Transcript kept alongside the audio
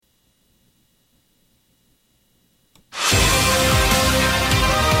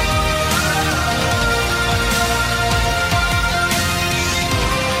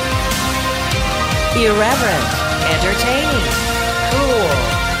Irreverent, entertaining, cool.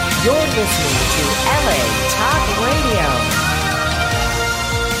 You're listening to LA Talk Radio.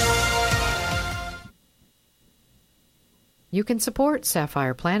 You can support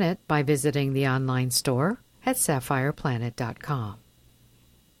Sapphire Planet by visiting the online store at sapphireplanet.com.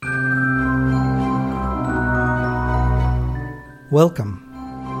 Welcome.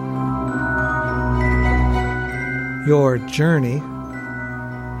 Your journey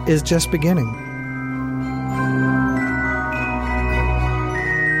is just beginning.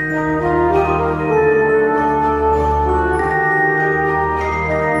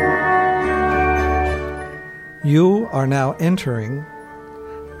 You are now entering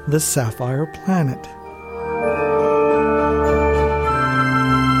the Sapphire Planet.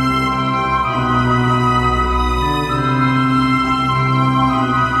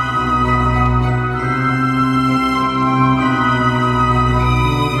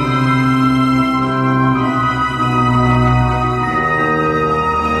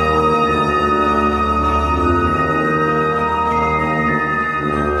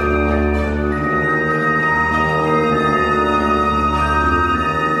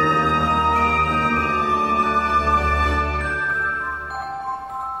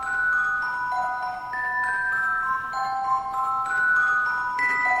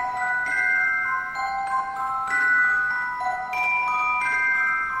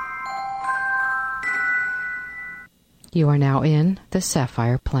 You are now in the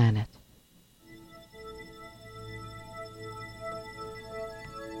Sapphire Planet.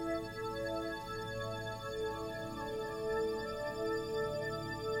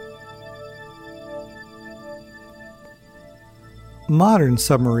 Modern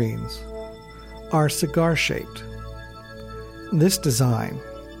submarines are cigar-shaped. This design,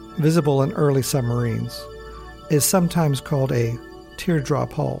 visible in early submarines, is sometimes called a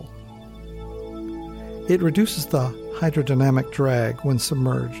teardrop hull. It reduces the hydrodynamic drag when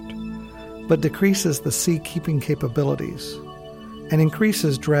submerged, but decreases the sea-keeping capabilities and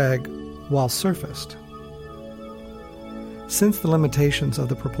increases drag while surfaced. Since the limitations of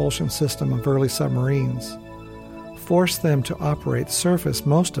the propulsion system of early submarines forced them to operate surface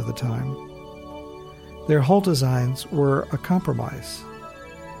most of the time, their hull designs were a compromise.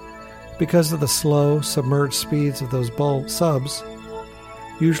 Because of the slow, submerged speeds of those subs,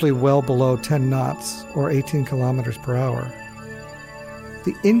 usually well below 10 knots or 18 kilometers per hour,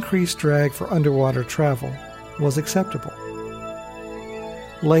 the increased drag for underwater travel was acceptable.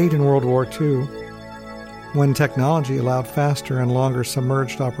 Late in World War II, when technology allowed faster and longer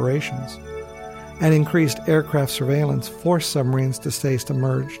submerged operations and increased aircraft surveillance forced submarines to stay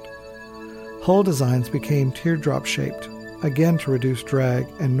submerged, hull designs became teardrop-shaped, again to reduce drag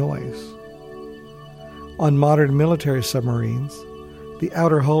and noise. On modern military submarines, the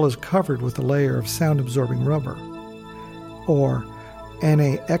outer hull is covered with a layer of sound-absorbing rubber, or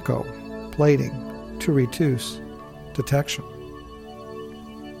anti-echo plating, to reduce detection.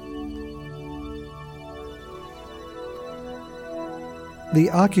 The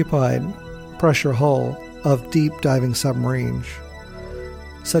occupied pressure hull of deep-diving submarines,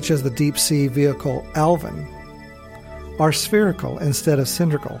 such as the deep-sea vehicle Alvin, are spherical instead of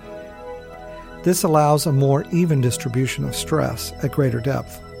cylindrical. This allows a more even distribution of stress at greater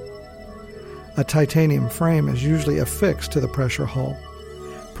depth. A titanium frame is usually affixed to the pressure hull,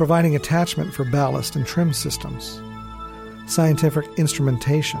 providing attachment for ballast and trim systems, scientific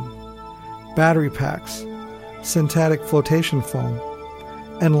instrumentation, battery packs, synthetic flotation foam,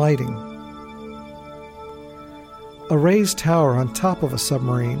 and lighting. A raised tower on top of a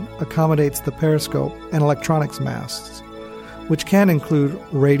submarine accommodates the periscope and electronics masts, which can include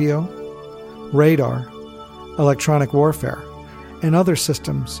radio, radar, electronic warfare, and other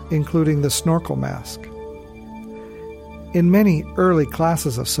systems, including the snorkel mask. In many early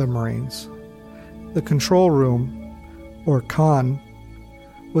classes of submarines, the control room, or con,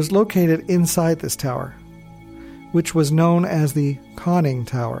 was located inside this tower, which was known as the conning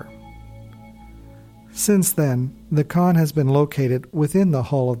tower. Since then, the con has been located within the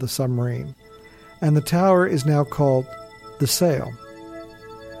hull of the submarine, and the tower is now called the sail.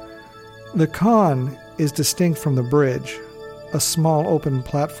 The con is distinct from the bridge, a small open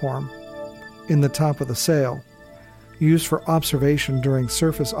platform in the top of the sail, used for observation during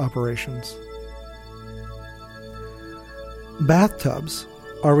surface operations. Bathtubs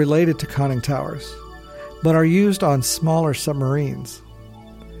are related to conning towers, but are used on smaller submarines.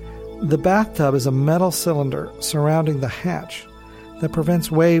 The bathtub is a metal cylinder surrounding the hatch that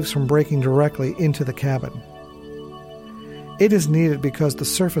prevents waves from breaking directly into the cabin. It is needed because the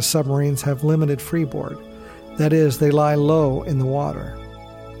surface submarines have limited freeboard, that is, they lie low in the water.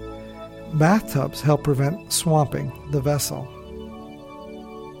 Bathtubs help prevent swamping the vessel.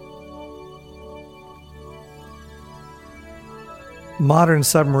 Modern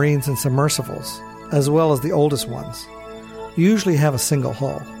submarines and submersibles, as well as the oldest ones, usually have a single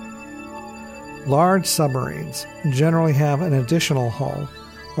hull. Large submarines generally have an additional hull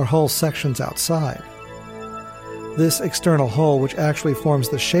or hull sections outside. This external hull, which actually forms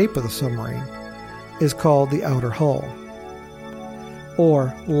the shape of the submarine, is called the outer hull,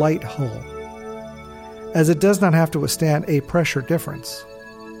 or light hull, as it does not have to withstand a pressure difference.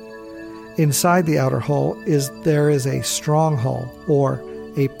 Inside the outer hull there is a strong hull, or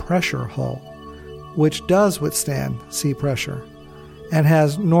a pressure hull, which does withstand sea pressure and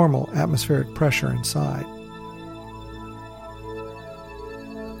has normal atmospheric pressure inside.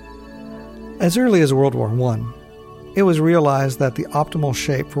 As early as World War I, it was realized that the optimal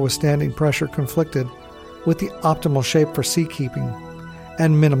shape for withstanding pressure conflicted with the optimal shape for seakeeping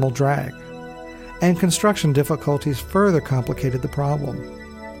and minimal drag, and construction difficulties further complicated the problem.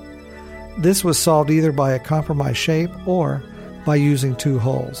 This was solved either by a compromised shape or by using two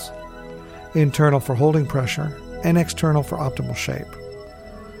hulls, internal for holding pressure and external for optimal shape.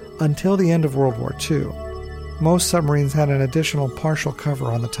 Until the end of World War II, most submarines had an additional partial cover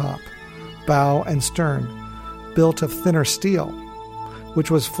on the top, bow and stern, built of thinner steel,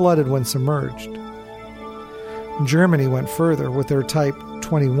 which was flooded when submerged. Germany went further with their Type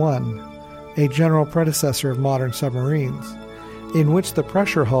 21, a general predecessor of modern submarines, in which the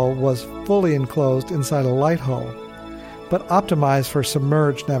pressure hull was fully enclosed inside a light hull, but optimized for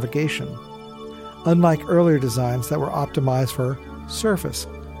submerged navigation, unlike earlier designs that were optimized for surface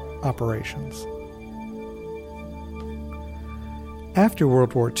operations. After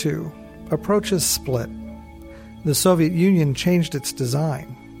World War II, approaches split. The Soviet Union changed its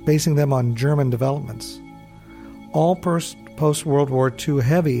design, basing them on German developments. All post-World War II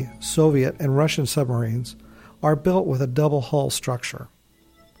heavy Soviet and Russian submarines are built with a double hull structure.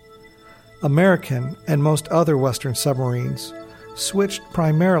 American and most other Western submarines switched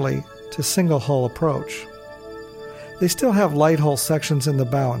primarily to single hull approach. They still have light hull sections in the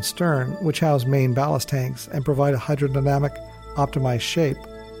bow and stern, which house main ballast tanks and provide a hydrodynamic optimized shape,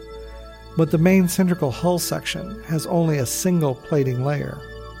 but the main cylindrical hull section has only a single plating layer.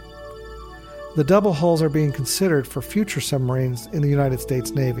 The double hulls are being considered for future submarines in the United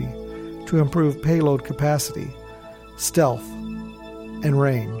States Navy to improve payload capacity, stealth, and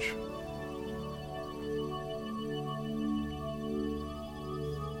range.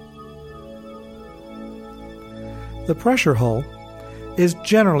 The pressure hull is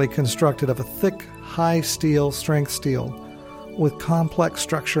generally constructed of a thick, high strength steel with complex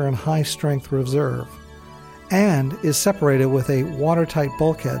structure and high-strength reserve, and is separated with a watertight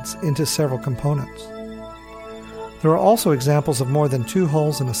bulkheads into several components. There are also examples of more than two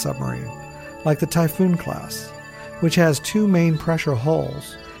hulls in a submarine, like the Typhoon class, which has two main pressure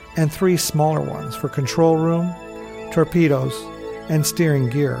hulls and three smaller ones for control room, torpedoes, and steering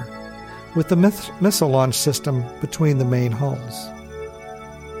gear, with the missile launch system between the main hulls.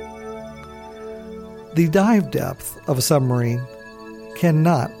 The dive depth of a submarine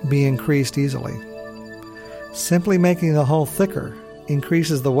cannot be increased easily. Simply making the hull thicker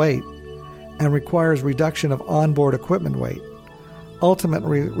increases the weight and requires reduction of onboard equipment weight,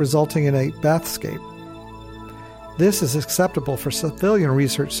 ultimately resulting in a bathscape. This is acceptable for civilian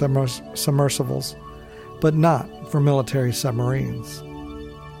research submersibles, but not for military submarines.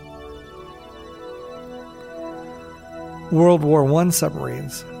 World War I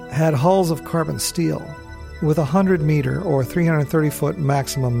submarines had hulls of carbon steel with 100-meter or 330-foot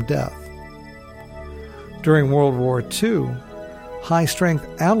maximum depth. During World War II,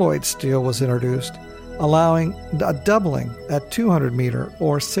 high-strength alloyed steel was introduced, allowing a doubling at 200-meter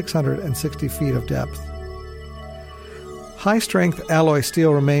or 660 feet of depth. High-strength alloy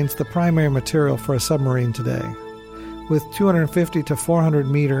steel remains the primary material for a submarine today, with 250 to 400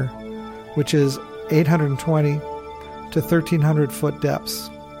 meter, which is 820 to 1,300 foot depths,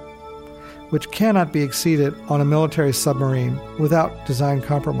 which cannot be exceeded on a military submarine without design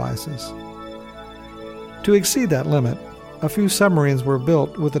compromises. To exceed that limit, a few submarines were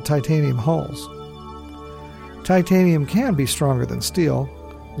built with the titanium hulls. Titanium can be stronger than steel,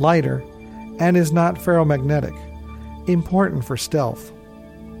 lighter, and is not ferromagnetic, important for stealth.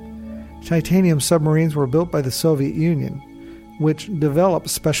 Titanium submarines were built by the Soviet Union, which developed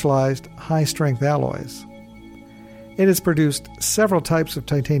specialized high-strength alloys. It has produced several types of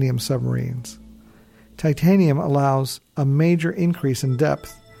titanium submarines. Titanium allows a major increase in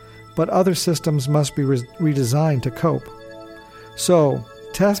depth, but other systems must be redesigned to cope. So,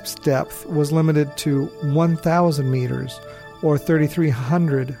 test depth was limited to 1,000 meters or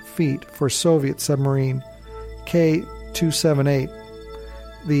 3,300 feet for Soviet submarine K-278,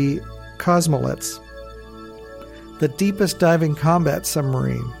 the Kosmolets, the deepest diving combat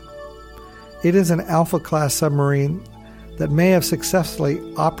submarine. It is an Alpha-class submarine that may have successfully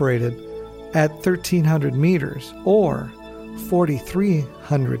operated at 1,300 meters or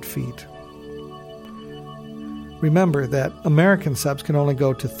 4,300 feet. Remember that American subs can only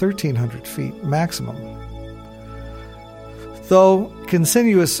go to 1,300 feet maximum, though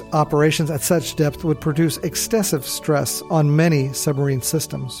continuous operations at such depth would produce excessive stress on many submarine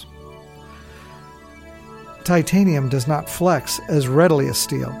systems. Titanium does not flex as readily as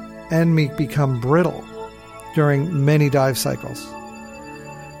steel and may become brittle during many dive cycles.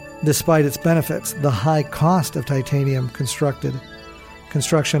 Despite its benefits, the high cost of titanium construction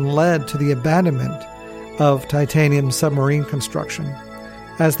led to the abandonment of titanium submarine construction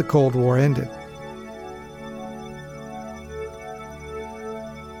as the Cold War ended.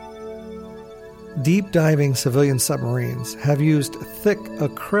 Deep diving civilian submarines have used thick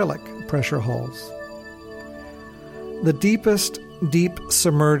acrylic pressure hulls. The deepest deep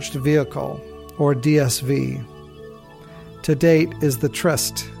submerged vehicle, or DSV, to date is the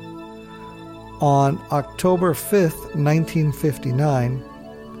Trieste. On October 5, 1959,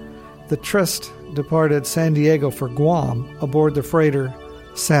 the Trieste departed San Diego for Guam aboard the freighter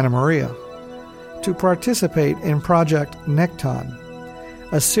Santa Maria to participate in Project Nekton,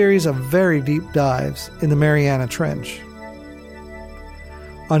 a series of very deep dives in the Mariana Trench.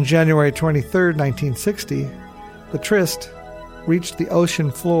 On January 23, 1960, the Trieste reached the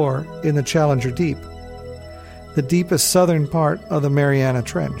ocean floor in the Challenger Deep, the deepest southern part of the Mariana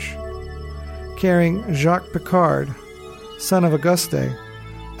Trench, carrying Jacques Piccard, son of Auguste,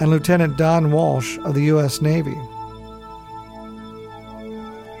 and Lieutenant Don Walsh of the U.S. Navy.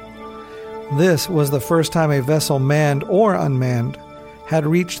 This was the first time a vessel, manned or unmanned, had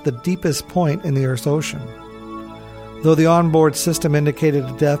reached the deepest point in the Earth's ocean, though the onboard system indicated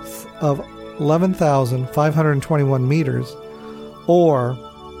a depth of 11,521 meters, or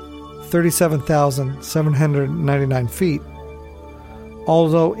 37,799 feet,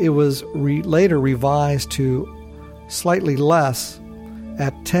 although it was later revised to slightly less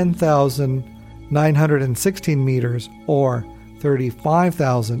at 10,916 meters, or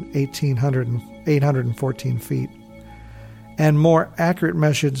 35,814 feet, and more accurate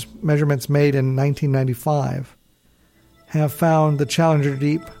measurements made in 1995 have found the Challenger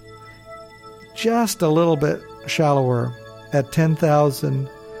Deep just a little bit shallower at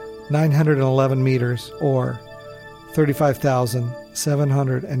 10,911 meters, or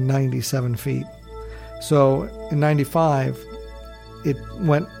 35,797 feet. So in 95, it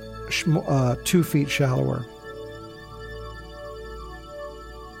went 2 feet shallower.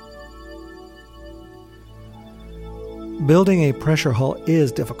 Building a pressure hull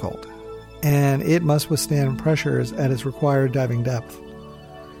is difficult, and it must withstand pressures at its required diving depth.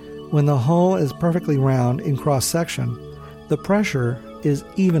 When the hull is perfectly round in cross-section, the pressure is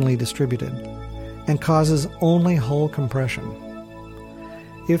evenly distributed and causes only hull compression.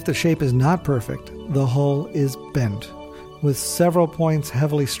 If the shape is not perfect, the hull is bent, with several points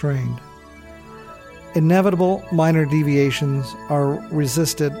heavily strained. Inevitable minor deviations are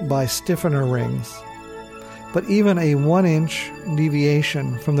resisted by stiffener rings, but even a 1-inch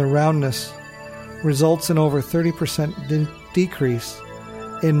deviation from the roundness results in over 30% decrease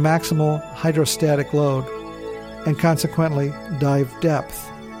in maximal hydrostatic load and consequently dive depth.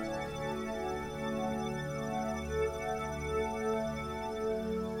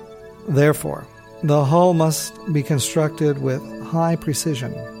 Therefore, the hull must be constructed with high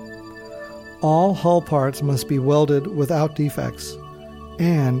precision. All hull parts must be welded without defects,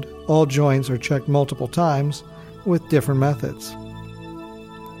 and all joints are checked multiple times with different methods.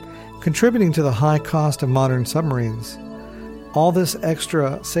 Contributing to the high cost of modern submarines, all this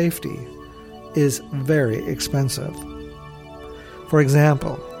extra safety is very expensive. For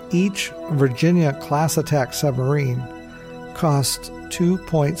example, each Virginia class attack submarine costs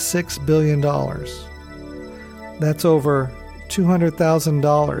 $2.6 billion. That's over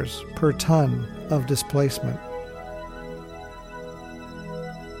 $200,000 per ton of displacement.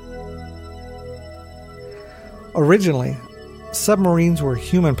 Originally, submarines were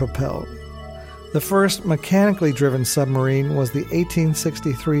human-propelled. The first mechanically driven submarine was the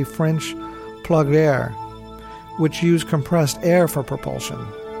 1863 French Plug-Air, which used compressed air for propulsion.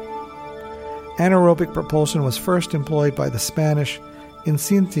 Anaerobic propulsion was first employed by the Spanish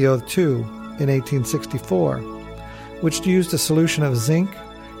Incendio II in 1864, which used a solution of zinc,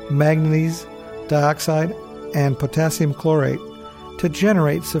 manganese dioxide, and potassium chlorate to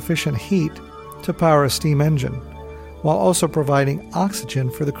generate sufficient heat to power a steam engine, while also providing oxygen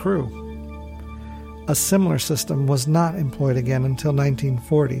for the crew. A similar system was not employed again until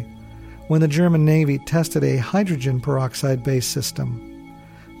 1940, when the German Navy tested a hydrogen peroxide-based system,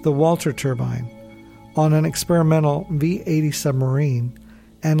 the Walter turbine, on an experimental V-80 submarine,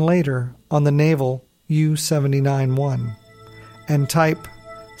 and later on the naval U-79-1 and Type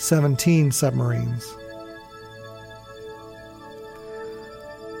 17 submarines.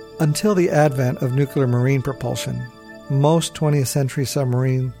 Until the advent of nuclear marine propulsion, most 20th century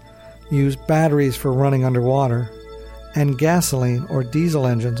submarines used batteries for running underwater and gasoline or diesel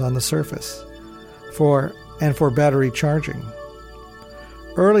engines on the surface for battery charging.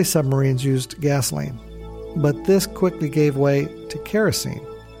 Early submarines used gasoline, but this quickly gave way to kerosene,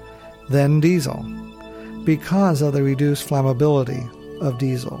 then diesel, because of the reduced flammability of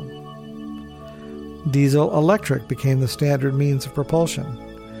diesel. Diesel electric became the standard means of propulsion.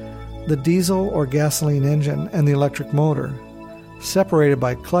 The diesel or gasoline engine and the electric motor, separated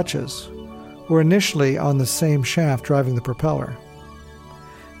by clutches, were initially on the same shaft driving the propeller.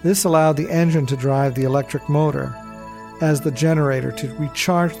 This allowed the engine to drive the electric motor as the generator to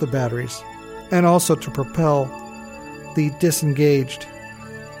recharge the batteries and also to propel the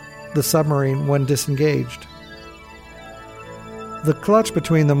submarine when disengaged. The clutch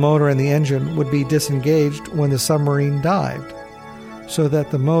between the motor and the engine would be disengaged when the submarine dived, so that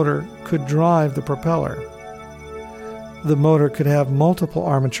the motor could drive the propeller. The motor could have multiple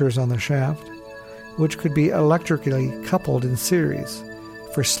armatures on the shaft, which could be electrically coupled in series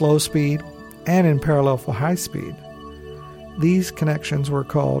for slow speed and in parallel for high speed. These connections were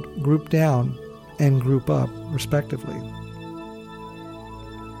called group down and group up, respectively.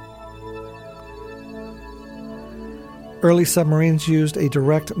 Early submarines used a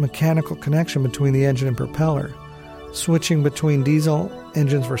direct mechanical connection between the engine and propeller, switching between diesel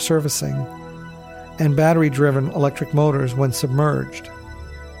engines for servicing and battery-driven electric motors when submerged.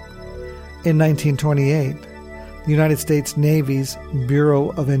 In 1928, the United States Navy's Bureau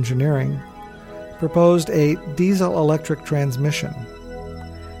of Engineering proposed a diesel-electric transmission.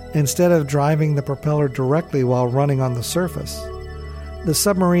 Instead of driving the propeller directly while running on the surface, the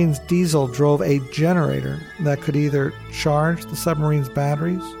submarine's diesel drove a generator that could either charge the submarine's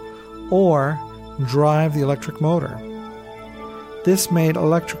batteries or drive the electric motor. This made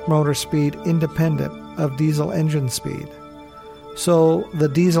electric motor speed independent of diesel engine speed, so the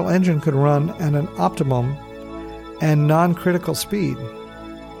diesel engine could run at an optimum and non-critical speed.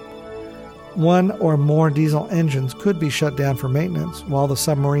 One or more diesel engines could be shut down for maintenance while the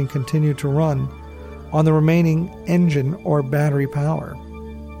submarine continued to run on the remaining engine or battery power.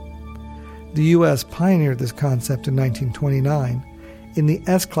 The U.S. pioneered this concept in 1929 in the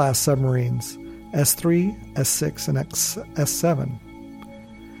S-class submarines S-3, S-6, and S-7.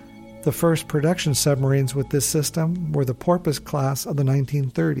 The first production submarines with this system were the Porpoise class of the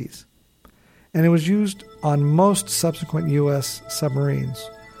 1930s, and it was used on most subsequent U.S. submarines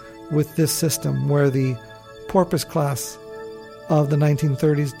with this system, where the Porpoise class of the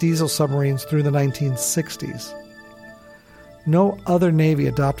 1930s diesel submarines through the 1960s. No other Navy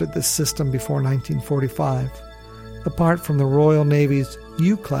adopted this system before 1945, apart from the Royal Navy's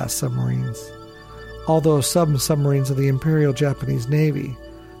U-class submarines, although some submarines of the Imperial Japanese Navy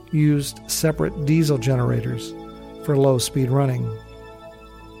used separate diesel generators for low-speed running.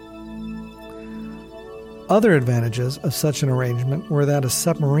 Other advantages of such an arrangement were that a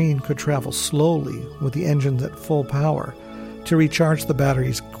submarine could travel slowly with the engines at full power to recharge the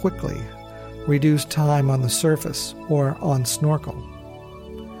batteries quickly, reduce time on the surface or on snorkel.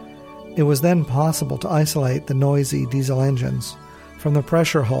 It was then possible to isolate the noisy diesel engines from the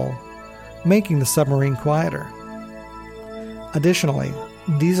pressure hull, making the submarine quieter. Additionally,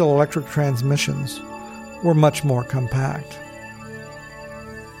 diesel-electric transmissions were much more compact.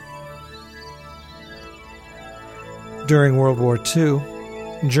 During World War II,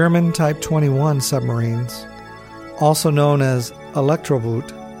 German Type 21 submarines, also known as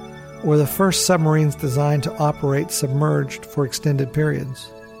Elektroboot, were the first submarines designed to operate submerged for extended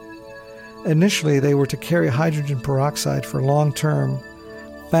periods. Initially, they were to carry hydrogen peroxide for long-term,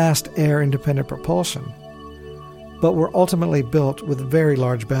 fast air-independent propulsion, but were ultimately built with very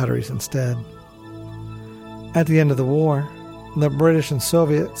large batteries instead. At the end of the war, the British and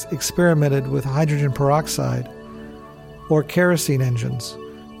Soviets experimented with hydrogen peroxide or kerosene engines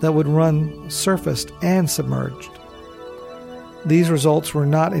that would run surfaced and submerged. These results were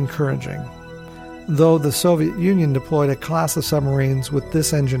not encouraging. Though the Soviet Union deployed a class of submarines with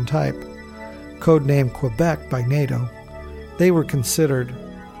this engine type, codenamed Quebec by NATO, they were considered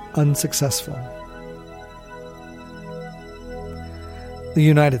unsuccessful. The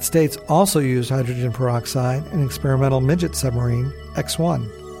United States also used hydrogen peroxide in experimental midget submarine X-1.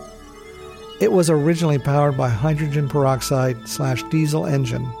 It was originally powered by hydrogen peroxide/diesel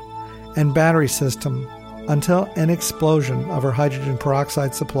engine and battery system until an explosion of her hydrogen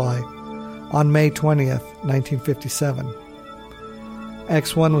peroxide supply on May 20th, 1957.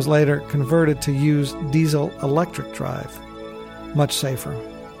 X-1 was later converted to use diesel-electric drive, much safer.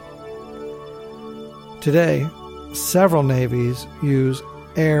 Today, several navies use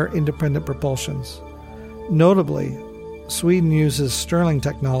air-independent propulsions. Notably, Sweden uses Stirling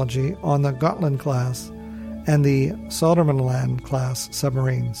technology on the Gotland-class and the Södermanland-class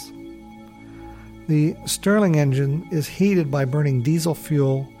submarines. The Stirling engine is heated by burning diesel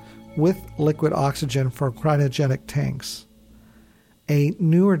fuel with liquid oxygen for cryogenic tanks. A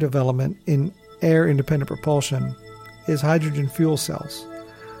newer development in air-independent propulsion is hydrogen fuel cells,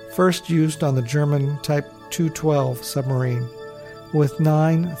 first used on the German Type 212 submarine, with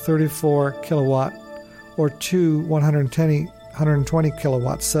 9 34-kilowatt or 2 120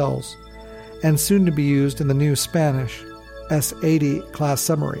 kilowatt cells, and soon to be used in the new Spanish S-80 class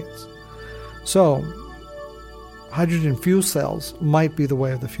submarines. So, hydrogen fuel cells might be the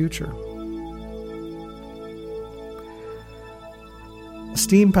way of the future.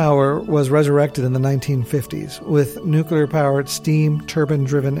 Steam power was resurrected in the 1950s with nuclear-powered steam turbine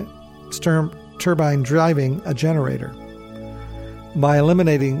driving a generator. By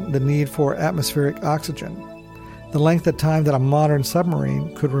eliminating the need for atmospheric oxygen, the length of time that a modern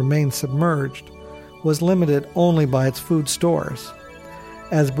submarine could remain submerged was limited only by its food stores,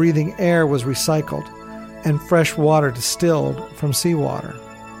 as breathing air was recycled and fresh water distilled from seawater.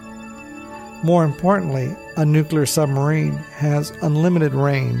 More importantly, a nuclear submarine has unlimited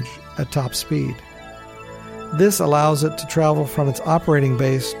range at top speed. This allows it to travel from its operating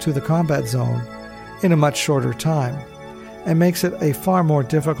base to the combat zone in a much shorter time, and makes it a far more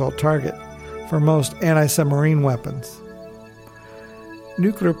difficult target for most anti-submarine weapons.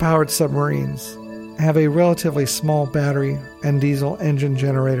 Nuclear-powered submarines have a relatively small battery and diesel engine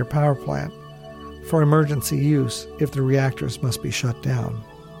generator power plant for emergency use if the reactors must be shut down.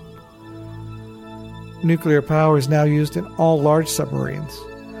 Nuclear power is now used in all large submarines,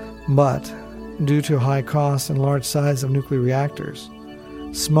 but due to high costs and large size of nuclear reactors,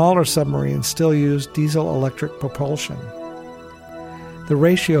 smaller submarines still use diesel-electric propulsion. The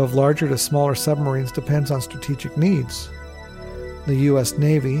ratio of larger to smaller submarines depends on strategic needs. The U.S.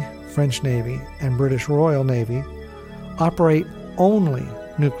 Navy, French Navy, and British Royal Navy operate only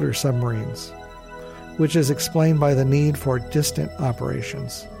nuclear submarines, which is explained by the need for distant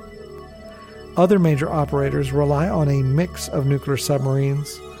operations. Other major operators rely on a mix of nuclear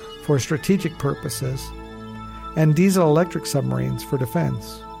submarines for strategic purposes and diesel-electric submarines for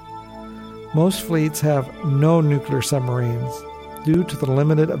defense. Most fleets have no nuclear submarines due to the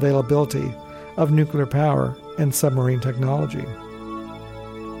limited availability of nuclear power and submarine technology.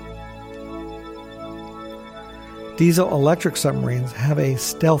 Diesel-electric submarines have a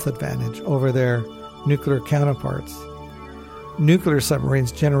stealth advantage over their nuclear counterparts. Nuclear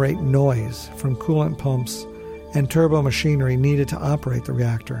submarines generate noise from coolant pumps and turbo machinery needed to operate the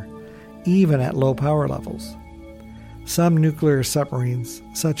reactor, even at low power levels. Some nuclear submarines,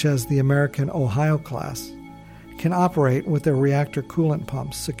 such as the American Ohio class, can operate with their reactor coolant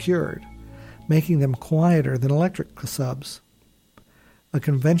pumps secured, making them quieter than electric subs. A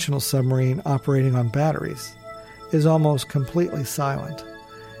conventional submarine operating on batteries is almost completely silent,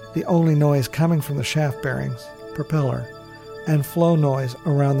 the only noise coming from the shaft bearings, propeller, and flow noise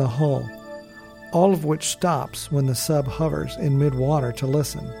around the hull, all of which stops when the sub hovers in mid-water to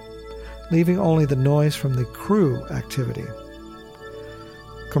listen, leaving only the noise from the crew activity.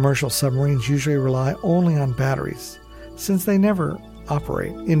 Commercial submarines usually rely only on batteries, since they never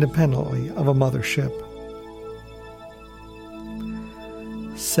operate independently of a mother ship.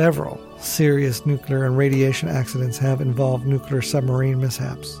 Several serious nuclear and radiation accidents have involved nuclear submarine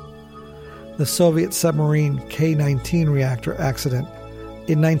mishaps. The Soviet submarine K-19 reactor accident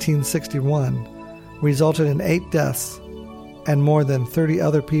in 1961 resulted in 8 deaths, and more than 30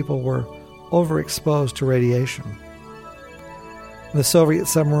 other people were overexposed to radiation. The Soviet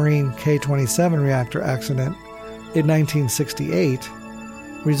submarine K-27 reactor accident in 1968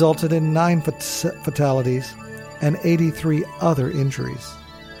 resulted in 9 fatalities and 83 other injuries.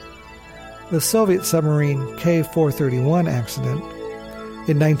 The Soviet submarine K-431 accident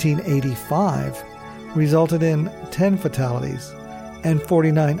in 1985 resulted in 10 fatalities and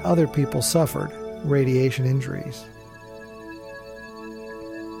 49 other people suffered radiation injuries.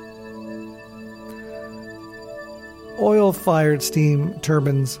 Oil-fired steam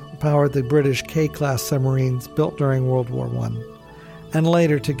turbines powered the British K-class submarines built during World War I, and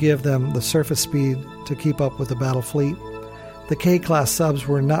later to give them the surface speed to keep up with the battle fleet. The K-class subs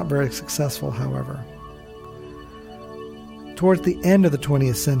were not very successful, however. Towards the end of the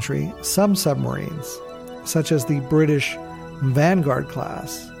 20th century, some submarines, such as the British Vanguard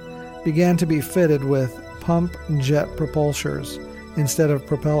class, began to be fitted with pump jet propulsors instead of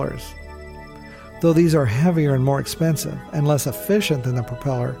propellers. Though these are heavier and more expensive and less efficient than the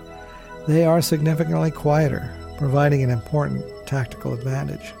propeller, they are significantly quieter, providing an important tactical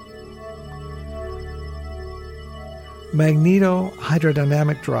advantage.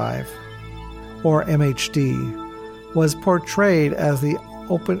 Magneto-hydrodynamic drive, or MHD, was portrayed as the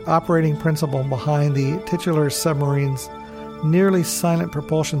operating principle behind the titular submarine's nearly silent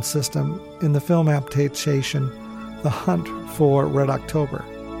propulsion system in the film adaptation The Hunt for Red October.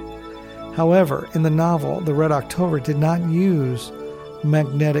 However, in the novel, the Red October did not use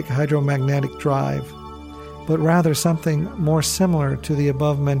magnetic hydromagnetic drive, but rather something more similar to the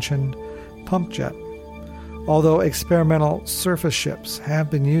above-mentioned pump jet. Although experimental surface ships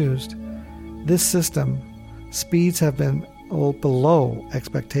have been used, this system speeds have been below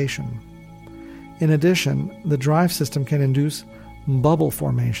expectation. In addition, the drive system can induce bubble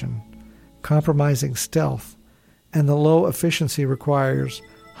formation, compromising stealth, and the low efficiency requires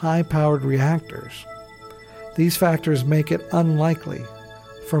high-powered reactors. These factors make it unlikely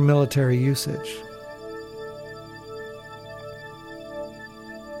for military usage.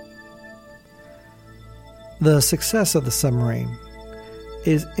 The success of the submarine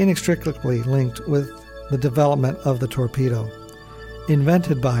is inextricably linked with the development of the torpedo,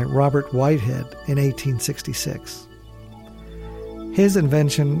 invented by Robert Whitehead in 1866. His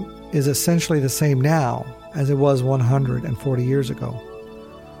invention is essentially the same now as it was 140 years ago.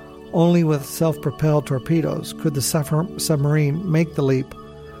 Only with self-propelled torpedoes could the submarine make the leap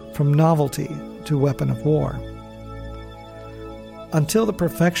from novelty to weapon of war. Until the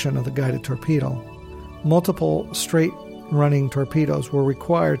perfection of the guided torpedo, multiple straight-running torpedoes were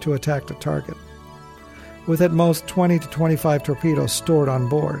required to attack the target, with at most 20 to 25 torpedoes stored on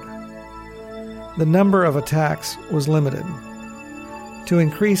board. The number of attacks was limited. To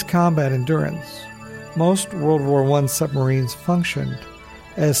increase combat endurance, most World War I submarines functioned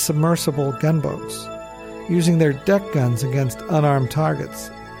as submersible gunboats, using their deck guns against unarmed targets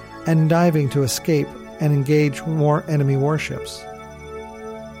and diving to escape and engage more enemy warships.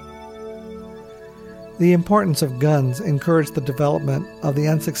 The importance of guns encouraged the development of the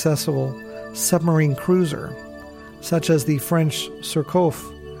unsuccessful submarine cruiser, such as the French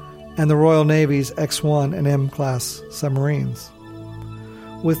Surcouf and the Royal Navy's X-1 and M-class submarines.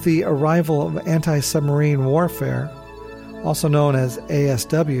 With the arrival of anti-submarine warfare, also known as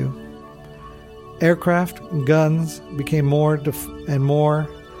ASW, aircraft guns became more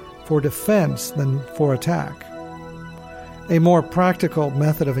for defense than for attack. A more practical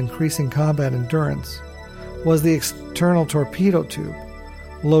method of increasing combat endurance was the external torpedo tube,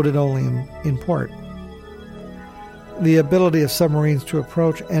 loaded only in port. The ability of submarines to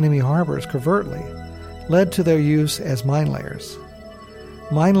approach enemy harbors covertly led to their use as mine layers.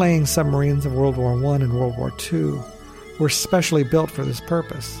 Mine-laying submarines of World War I and World War II were specially built for this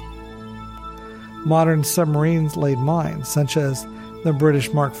purpose. Modern submarines laid mines, such as the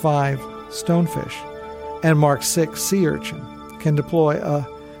British Mark V Stonefish and Mark VI Sea Urchin, can deploy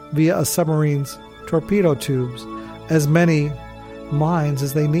via a submarine's torpedo tubes as many mines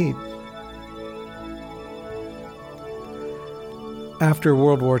as they need. After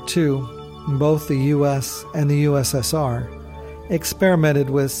World War II, both the U.S. and the USSR experimented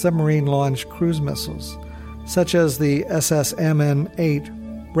with submarine-launched cruise missiles, such as the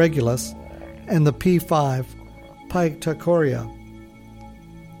SSMN-8 Regulus and the P-5 Pythagorea.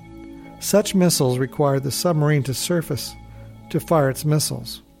 Such missiles required the submarine to surface to fire its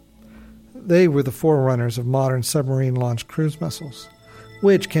missiles. They were the forerunners of modern submarine-launched cruise missiles,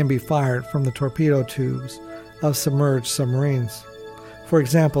 which can be fired from the torpedo tubes of submerged submarines. For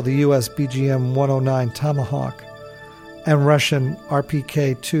example, the U.S. BGM-109 Tomahawk and Russian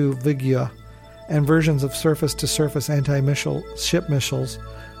RPK-2 Vigya, and versions of surface-to-surface anti-missile ship missiles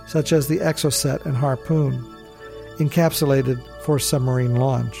such as the Exocet and Harpoon, encapsulated for submarine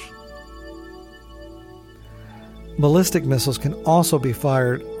launch. Ballistic missiles can also be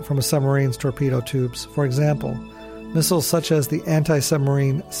fired from a submarine's torpedo tubes. For example, missiles such as the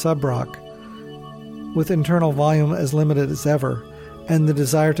anti-submarine Subrock, with internal volume as limited as ever and the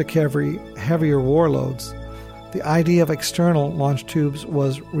desire to carry heavier warloads, the idea of external launch tubes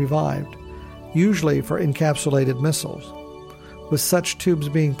was revived, usually for encapsulated missiles, with such tubes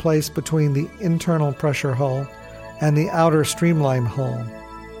being placed between the internal pressure hull and the outer streamline hull.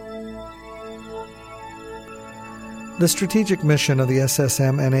 The strategic mission of the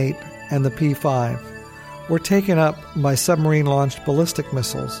SSM-N8 and the P-5 were taken up by submarine-launched ballistic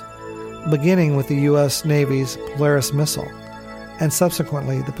missiles, beginning with the U.S. Navy's Polaris missile, and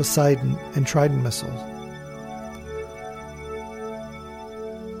subsequently the Poseidon and Trident missiles.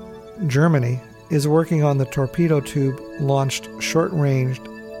 Germany is working on the torpedo tube-launched short-ranged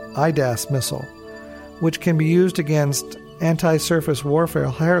IDAS missile, which can be used against anti-surface warfare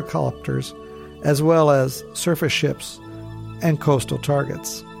helicopters as well as surface ships and coastal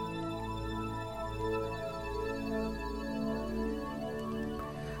targets.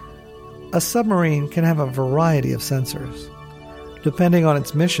 A submarine can have a variety of sensors. Depending on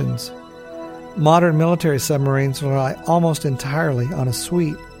its missions, modern military submarines rely almost entirely on a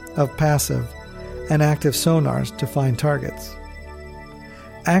suite of passive and active sonars to find targets.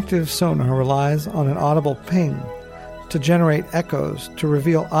 Active sonar relies on an audible ping to generate echoes to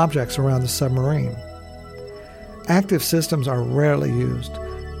reveal objects around the submarine. Active systems are rarely used,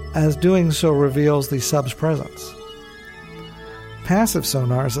 as doing so reveals the sub's presence. Passive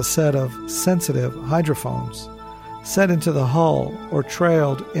sonar is a set of sensitive hydrophones set into the hull or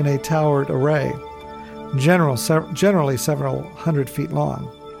trailed in a towered array, generally several hundred feet long.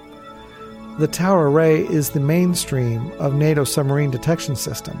 The tower array is the mainstream of NATO submarine detection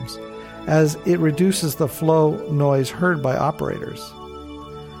systems, as it reduces the flow noise heard by operators.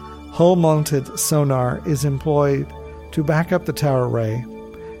 Hull-mounted sonar is employed to back up the tower array,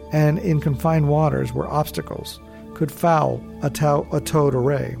 and in confined waters where obstacles could foul a towed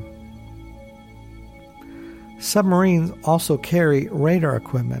array. Submarines also carry radar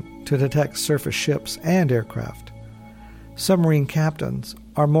equipment to detect surface ships and aircraft. Submarine captains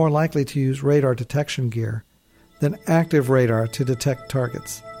are more likely to use radar detection gear than active radar to detect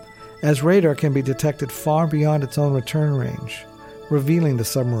targets, as radar can be detected far beyond its own return range, revealing the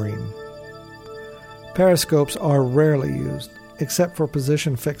submarine. Periscopes are rarely used, except for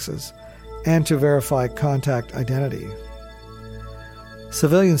position fixes and to verify contact identity.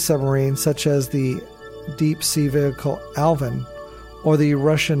 Civilian submarines such as the deep-sea vehicle Alvin or the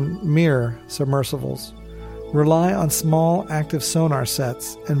Russian Mir submersibles rely on small active sonar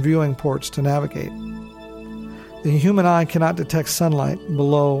sets and viewing ports to navigate. The human eye cannot detect sunlight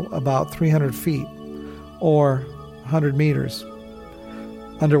below about 300 feet or 100 meters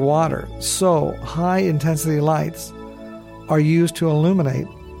underwater, so high-intensity lights are used to illuminate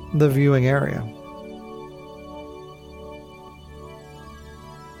the viewing area.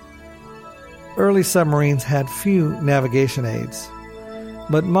 Early submarines had few navigation aids,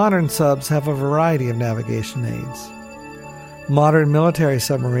 but modern subs have a variety of navigation aids. Modern military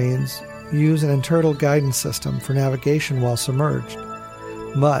submarines use an internal guidance system for navigation while submerged,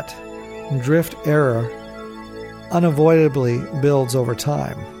 but drift error unavoidably builds over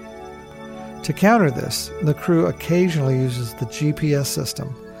time. To counter this, the crew occasionally uses the GPS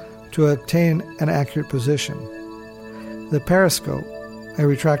system to obtain an accurate position. The periscope, a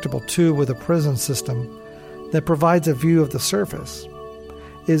retractable tube with a prism system that provides a view of the surface,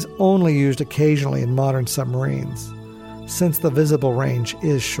 is only used occasionally in modern submarines, since the visible range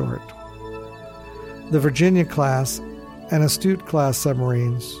is short. The Virginia-class and Astute-class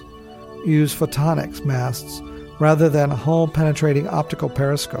submarines use photonics masts rather than hull-penetrating optical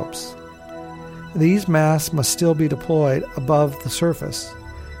periscopes. These masts must still be deployed above the surface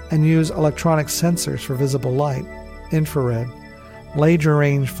and use electronic sensors for visible light, infrared, laser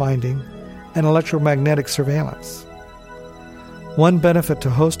range finding, and electromagnetic surveillance. One benefit to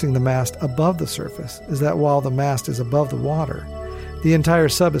hosting the mast above the surface is that while the mast is above the water, the entire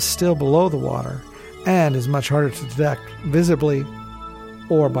sub is still below the water and is much harder to detect visibly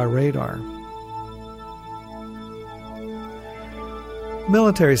or by radar.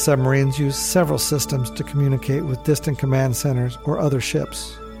 Military submarines use several systems to communicate with distant command centers or other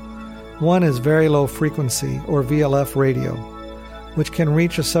ships. One is very low frequency, or VLF radio, which can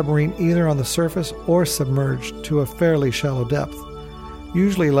reach a submarine either on the surface or submerged to a fairly shallow depth,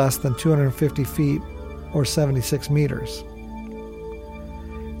 usually less than 250 feet or 76 meters.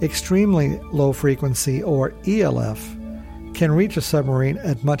 Extremely low frequency, or ELF, can reach a submarine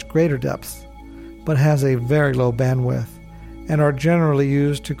at much greater depths, but has a very low bandwidth, and are generally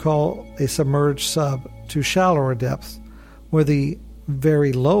used to call a submerged sub to shallower depths where the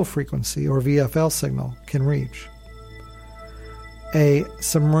very low frequency, or VFL signal, can reach. A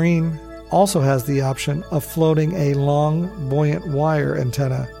submarine also has the option of floating a long, buoyant wire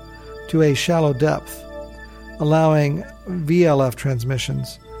antenna to a shallow depth, allowing VLF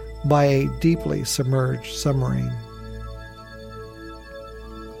transmissions by a deeply submerged submarine.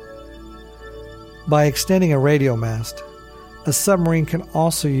 By extending a radio mast, a submarine can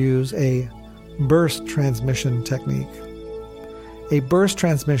also use a burst transmission technique. A burst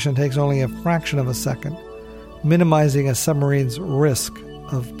transmission takes only a fraction of a second, minimizing a submarine's risk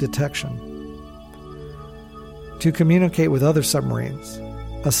of detection. To communicate with other submarines,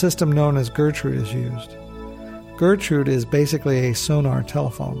 a system known as Gertrude is used. Gertrude is basically a sonar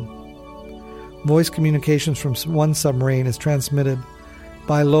telephone. Voice communications from one submarine is transmitted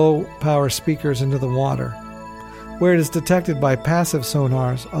by low-power speakers into the water, where it is detected by passive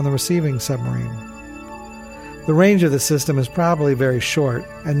sonars on the receiving submarine. The range of the system is probably very short,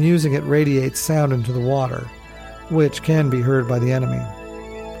 and using it radiates sound into the water, which can be heard by the enemy.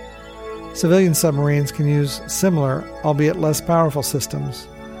 Civilian submarines can use similar, albeit less powerful systems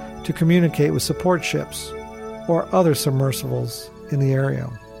to communicate with support ships or other submersibles in the area.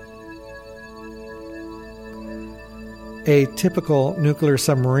 A typical nuclear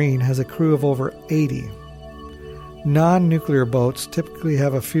submarine has a crew of over 80. Non-nuclear boats typically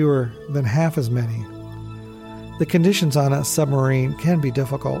have a fewer than half as many. The conditions on a submarine can be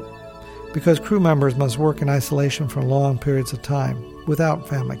difficult because crew members must work in isolation for long periods of time without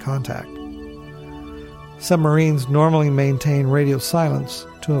family contact. Submarines normally maintain radio silence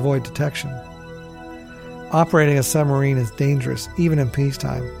to avoid detection. Operating a submarine is dangerous even in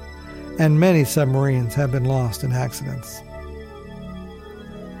peacetime, and many submarines have been lost in accidents.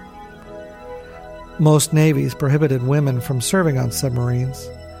 Most navies prohibited women from serving on submarines,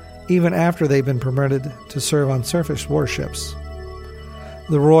 even after they've been permitted to serve on surface warships.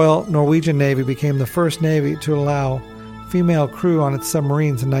 The Royal Norwegian Navy became the first navy to allow female crew on its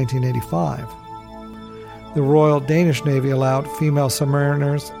submarines in 1985. The Royal Danish Navy allowed female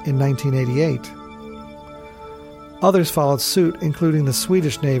submariners in 1988. Others followed suit, including the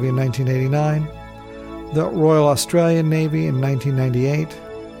Swedish Navy in 1989, the Royal Australian Navy in 1998,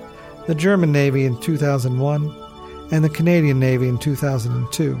 the German Navy in 2001, and the Canadian Navy in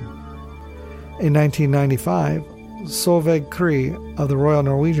 2002. In 1995, Solveig Kri of the Royal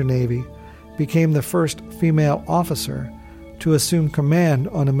Norwegian Navy became the first female officer to assume command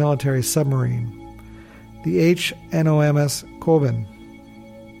on a military submarine, the HNOMS Koben.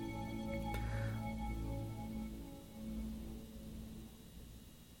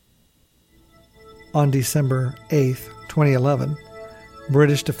 On December 8, 2011,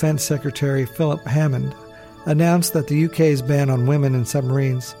 British Defence Secretary Philip Hammond announced that the UK's ban on women in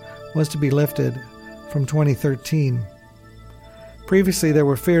submarines was to be lifted from 2013. Previously, there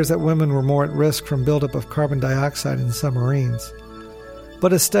were fears that women were more at risk from buildup of carbon dioxide in submarines,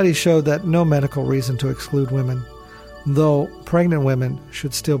 but a study showed that no medical reason to exclude women, though pregnant women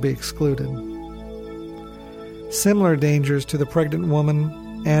should still be excluded. Similar dangers to the pregnant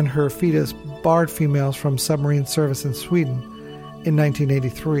woman and her fetus barred females from submarine service in Sweden in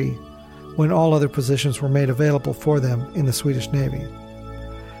 1983, when all other positions were made available for them in the Swedish Navy.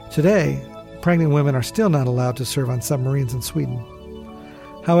 Today, pregnant women are still not allowed to serve on submarines in Sweden.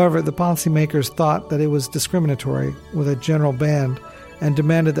 However, the policymakers thought that it was discriminatory with a general ban and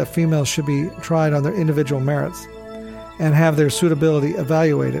demanded that females should be tried on their individual merits and have their suitability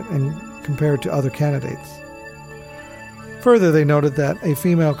evaluated and compared to other candidates. Further, they noted that a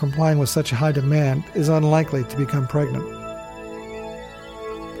female complying with such a high demand is unlikely to become pregnant.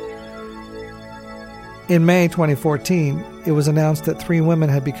 In May 2014, it was announced that 3 women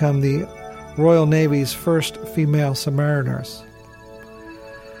had become the Royal Navy's first female submariners.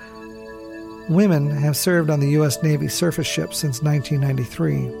 Women have served on the U.S. Navy surface ships since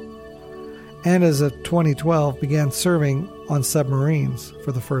 1993, and as of 2012 began serving on submarines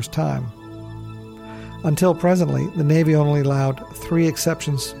for the first time. Until presently, the Navy only allowed 3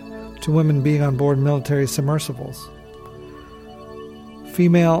 exceptions to women being on board military submersibles.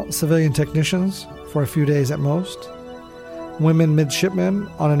 Female civilian technicians for a few days at most, women midshipmen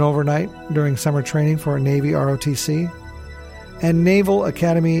on an overnight during summer training for a Navy ROTC, and Naval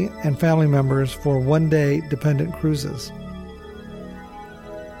Academy and family members for one-day dependent cruises.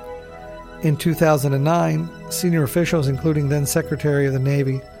 In 2009, senior officials, including then Secretary of the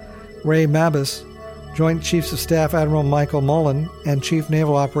Navy Ray Mabus, Joint Chiefs of Staff Admiral Michael Mullen, and Chief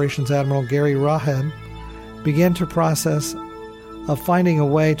Naval Operations Admiral Gary Rohan, began to process of finding a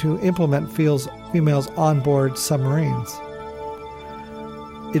way to implement females on board submarines.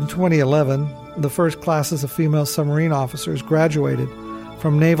 In 2011, the first classes of female submarine officers graduated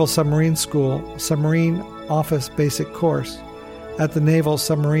from Naval Submarine School Submarine Office Basic Course at the Naval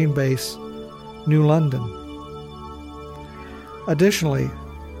Submarine Base, New London. Additionally,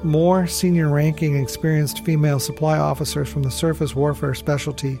 more senior-ranking and experienced female supply officers from the surface warfare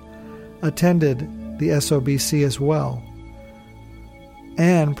specialty attended the SOBC as well,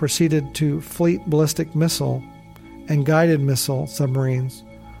 and proceeded to fleet ballistic missile and guided missile submarines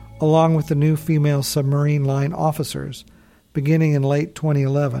along with the new female submarine line officers, beginning in late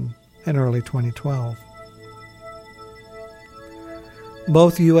 2011 and early 2012.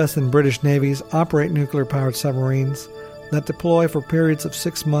 Both U.S. and British navies operate nuclear-powered submarines that deploy for periods of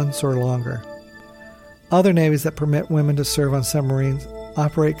 6 months or longer. Other navies that permit women to serve on submarines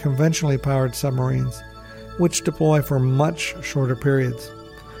operate conventionally powered submarines, which deploy for much shorter periods,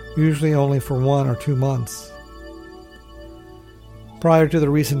 usually only for 1 or 2 months. Prior to the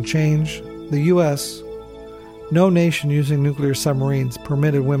recent change, the U.S., no nation using nuclear submarines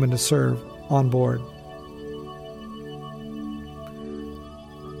permitted women to serve on board.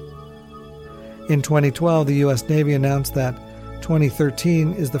 In 2012, the U.S. Navy announced that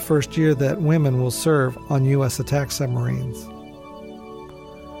 2013 is the first year that women will serve on U.S. attack submarines.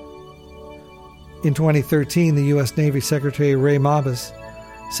 In 2013, the U.S. Navy Secretary Ray Mabus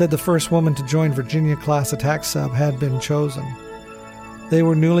said the first woman to join Virginia-class attack sub had been chosen. They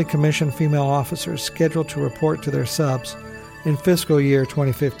were newly commissioned female officers scheduled to report to their subs in fiscal year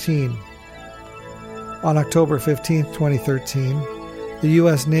 2015. On October 15, 2013, the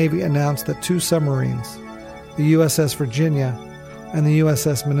U.S. Navy announced that 2 submarines, the USS Virginia and the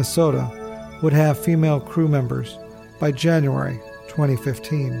USS Minnesota, would have female crew members by January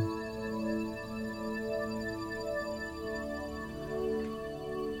 2015.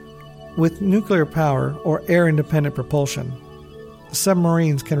 With nuclear power or air-independent propulsion,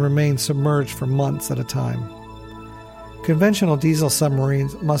 submarines can remain submerged for months at a time. Conventional diesel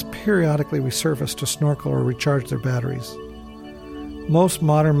submarines must periodically resurface to snorkel or recharge their batteries. Most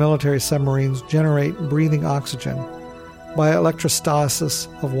modern military submarines generate breathing oxygen by electrostasis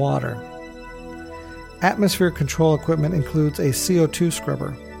of water. Atmosphere control equipment includes a CO2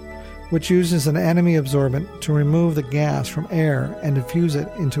 scrubber, which uses an enemy absorbent to remove the gas from air and diffuse it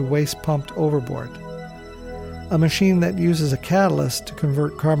into waste pumped overboard. A machine that uses a catalyst to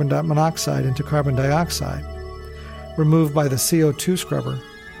convert carbon monoxide into carbon dioxide, removed by the CO2 scrubber,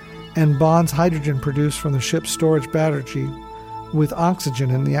 and bonds hydrogen produced from the ship's storage battery with oxygen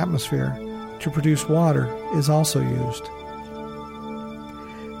in the atmosphere to produce water is also used.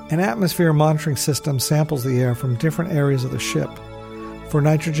 An atmosphere monitoring system samples the air from different areas of the ship for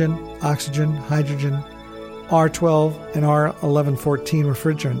nitrogen, oxygen, hydrogen, R12 and R1114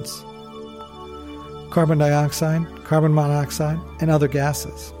 refrigerants, carbon dioxide, carbon monoxide, and other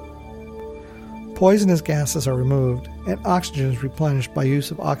gases. Poisonous gases are removed, and oxygen is replenished by use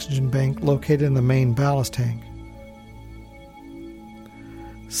of oxygen bank located in the main ballast tank.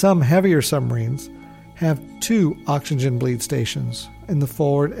 Some heavier submarines have 2 oxygen bleed stations in the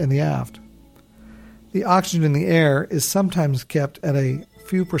forward and the aft. The oxygen in the air is sometimes kept at a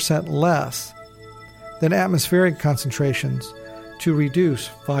few percent less than atmospheric concentrations to reduce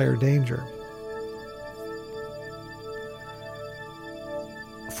fire danger.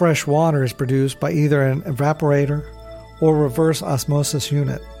 Fresh water is produced by either an evaporator or reverse osmosis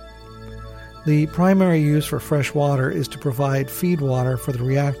unit. The primary use for fresh water is to provide feed water for the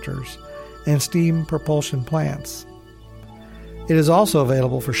reactors and steam propulsion plants. It is also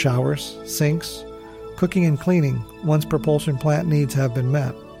available for showers, sinks, cooking and cleaning once propulsion plant needs have been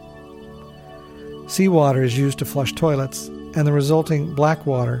met. Seawater is used to flush toilets, and the resulting black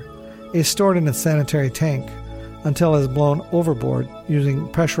water is stored in a sanitary tank until it is blown overboard using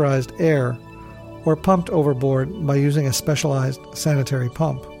pressurized air or pumped overboard by using a specialized sanitary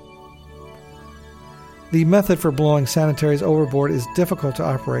pump. The method for blowing sanitaries overboard is difficult to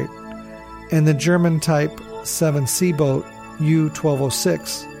operate, and the German Type 7C boat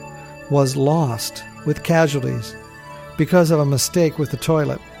U-1206 was lost with casualties because of a mistake with the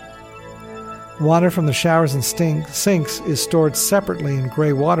toilet. Water from the showers and sinks is stored separately in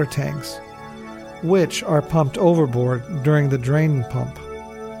gray water tanks, which are pumped overboard during the drain pump.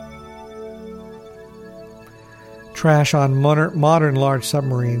 Trash on modern large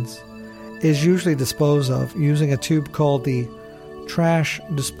submarines is usually disposed of using a tube called the Trash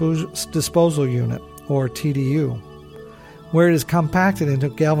Disposal Unit, or TDU, where it is compacted into a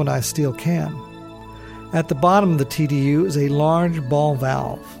galvanized steel can. At the bottom of the TDU is a large ball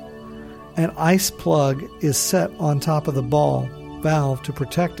valve. An ice plug is set on top of the ball valve to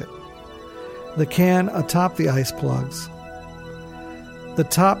protect it. The can atop the ice plugs. The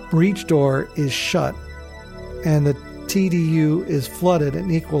top breech door is shut, and the TDU is flooded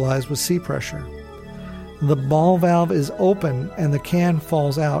and equalized with sea pressure. The ball valve is open and the can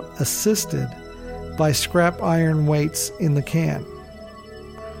falls out, assisted by scrap iron weights in the can.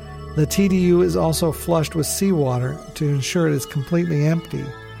 The TDU is also flushed with seawater to ensure it is completely empty,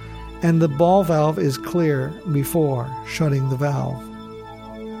 and the ball valve is clear before shutting the valve.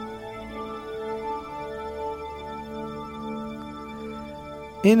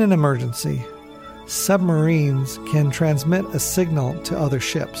 In an emergency, submarines can transmit a signal to other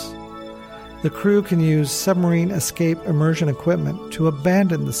ships. The crew can use submarine escape immersion equipment to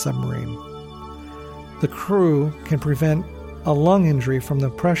abandon the submarine. The crew can prevent a lung injury from the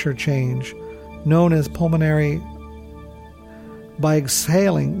pressure change known as pulmonary by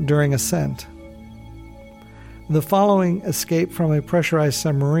exhaling during ascent. The following escape from a pressurized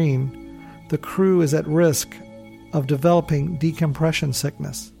submarine, the crew is at risk of developing decompression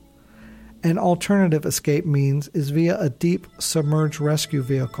sickness. An alternative escape means is via a deep submerged rescue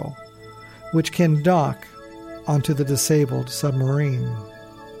vehicle, which can dock onto the disabled submarine.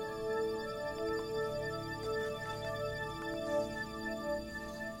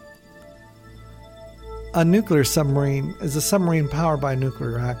 A nuclear submarine is a submarine powered by a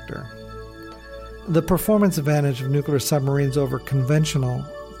nuclear reactor. The performance advantage of nuclear submarines over conventional,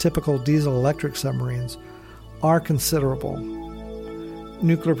 typical diesel-electric submarines are considerable.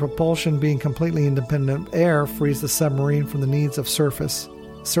 Nuclear propulsion, being completely independent of air, frees the submarine from the needs of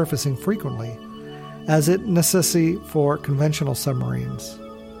surfacing frequently, as it necessity for conventional submarines.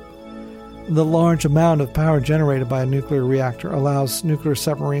 The large amount of power generated by a nuclear reactor allows nuclear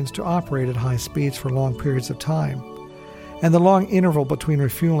submarines to operate at high speeds for long periods of time, and the long interval between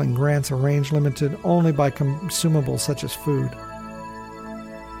refueling grants a range limited only by consumables such as food.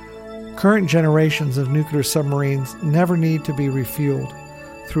 Current generations of nuclear submarines never need to be refueled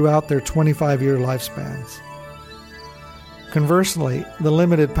throughout their 25-year lifespans. Conversely, the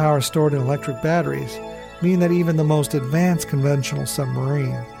limited power stored in electric batteries mean that even the most advanced conventional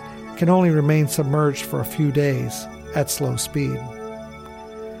submarine can only remain submerged for a few days at slow speed,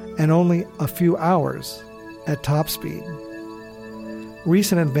 and only a few hours at top speed.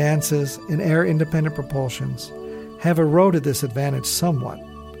 Recent advances in air-independent propulsions have eroded this advantage somewhat,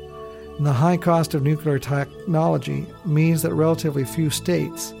 and the high cost of nuclear technology means that relatively few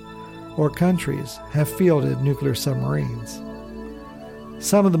states or countries have fielded nuclear submarines.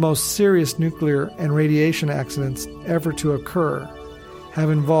 Some of the most serious nuclear and radiation accidents ever to occur have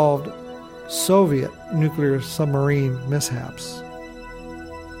involved Soviet nuclear submarine mishaps.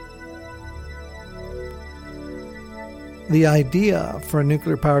 The idea for a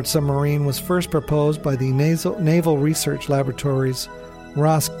nuclear-powered submarine was first proposed by the Naval Research Laboratories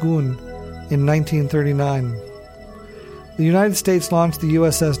Rosgun in 1939. The United States launched the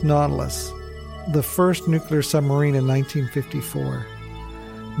USS Nautilus, the first nuclear submarine, in 1954.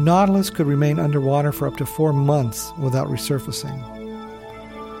 Nautilus could remain underwater for up to 4 months without resurfacing.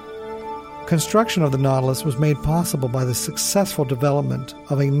 Construction of the Nautilus was made possible by the successful development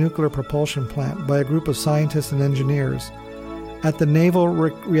of a nuclear propulsion plant by a group of scientists and engineers at the Naval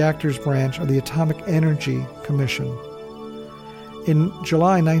Reactors Branch of the Atomic Energy Commission. In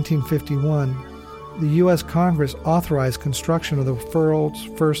July 1951, the U.S. Congress authorized construction of the world's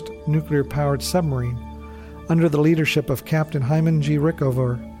first nuclear-powered submarine under the leadership of Captain Hyman G.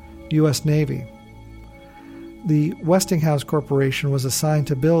 Rickover, U.S. Navy. The Westinghouse Corporation was assigned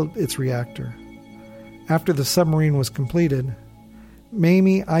to build its reactor. After the submarine was completed,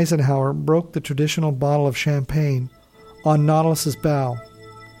 Mamie Eisenhower broke the traditional bottle of champagne on Nautilus's bow.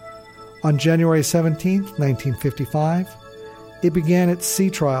 On January 17, 1955, it began its sea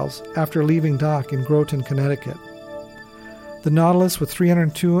trials after leaving dock in Groton, Connecticut. The Nautilus was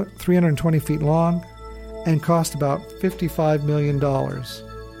 320 feet long and cost about $55 million.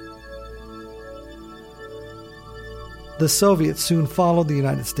 The Soviets soon followed the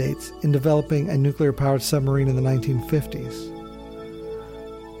United States in developing a nuclear-powered submarine in the 1950s.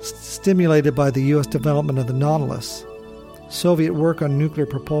 Stimulated by the U.S. development of the Nautilus, Soviet work on nuclear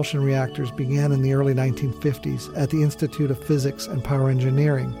propulsion reactors began in the early 1950s at the Institute of Physics and Power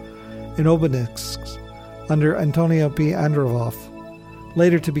Engineering in Obninsk under Antonio P. Andropov,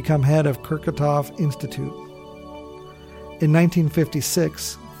 later to become head of Kurchatov Institute. In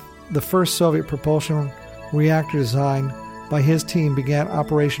 1956, the first Soviet propulsion reactor designed by his team began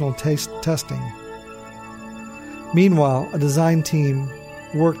operational testing. Meanwhile, a design team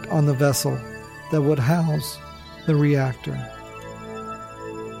worked on the vessel that would house the reactor.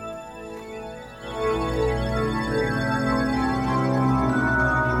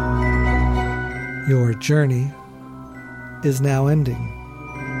 Your journey is now ending.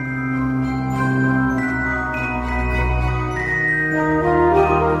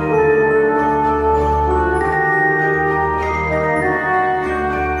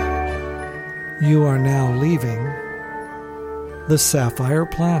 You are now leaving the Sapphire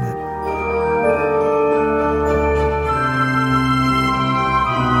Planet.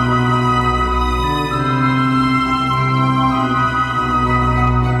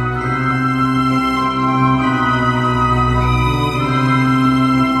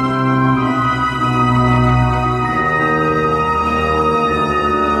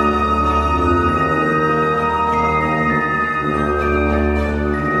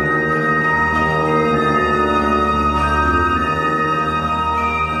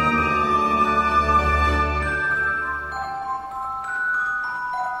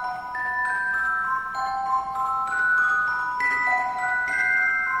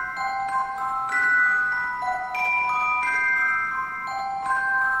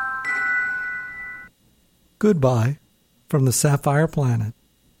 Goodbye from the Sapphire Planet.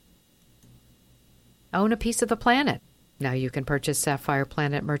 Own a piece of the planet. Now you can purchase Sapphire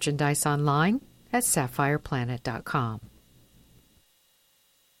Planet merchandise online at sapphireplanet.com.